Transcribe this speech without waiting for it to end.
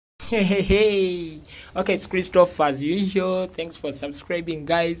Hey. Okay, it's Christoph as usual. Thanks for subscribing,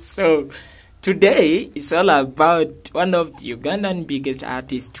 guys. So today it's all about one of the Ugandan biggest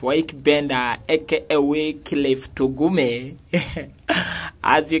artists, Ykee Benda, aka Wycliffe Tugume.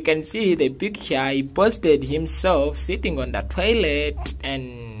 As you can see the picture, he posted himself sitting on the toilet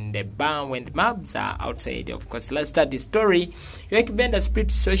and the bar when the mobs are outside. Of course, let's start the story. Ykee Benda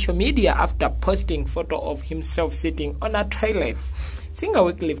split social media after posting photo of himself sitting on a toilet. Singer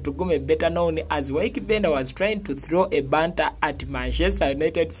Wycliffe Tugume, better known as Ykee Benda, was trying to throw a banter at Manchester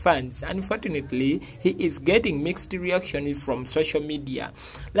United fans. Unfortunately, he is getting mixed reactions from social media.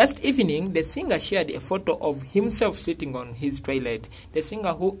 Last evening, the singer shared a photo of himself sitting on his toilet. The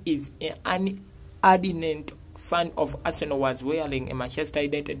singer, who is an ardent fan of Arsenal, was wearing a Manchester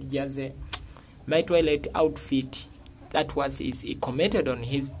United jersey. My toilet outfit, that was his. He commented on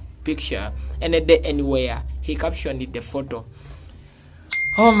his picture, and a day anywhere. He captioned the photo.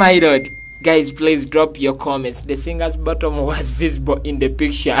 Oh my God, guys, please drop your comments. The singer's bottom was visible in the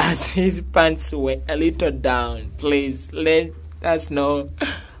picture as his pants were a little down. Please let us know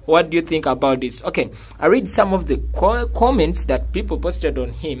what do you think about this. Okay, I read some of the comments that people posted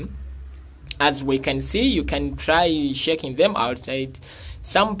on him. As we can see, you can try checking them outside.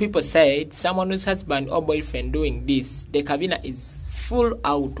 Some people said, someone whose husband or boyfriend doing this, the cabina is full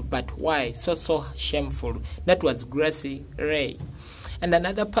out, but why? So shameful. That was Gracie Ray. And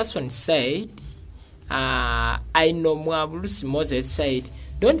another person said, I know Mwabulusi Moses said,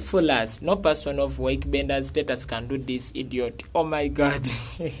 don't fool us. No person of Ykee Benda's status can do this, idiot. Oh my God.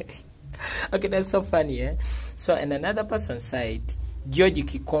 Okay, that's so funny, eh? So, and another person said, George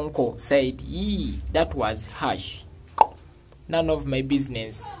Kikonko said, yee, that was harsh. None of my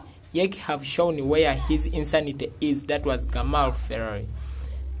business. Ykee have shown where his insanity is. That was Gamal Ferrari.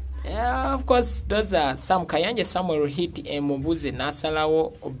 Yeah, of course, those are some Kayanja Samuel hit Mubuze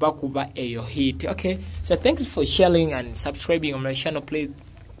Nasalawo Obakuba Eyo hit. Okay, so thanks for sharing and subscribing on my channel. Please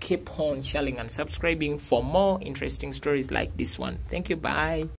keep on sharing and subscribing for more interesting stories like this one. Thank you.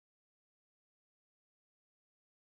 Bye.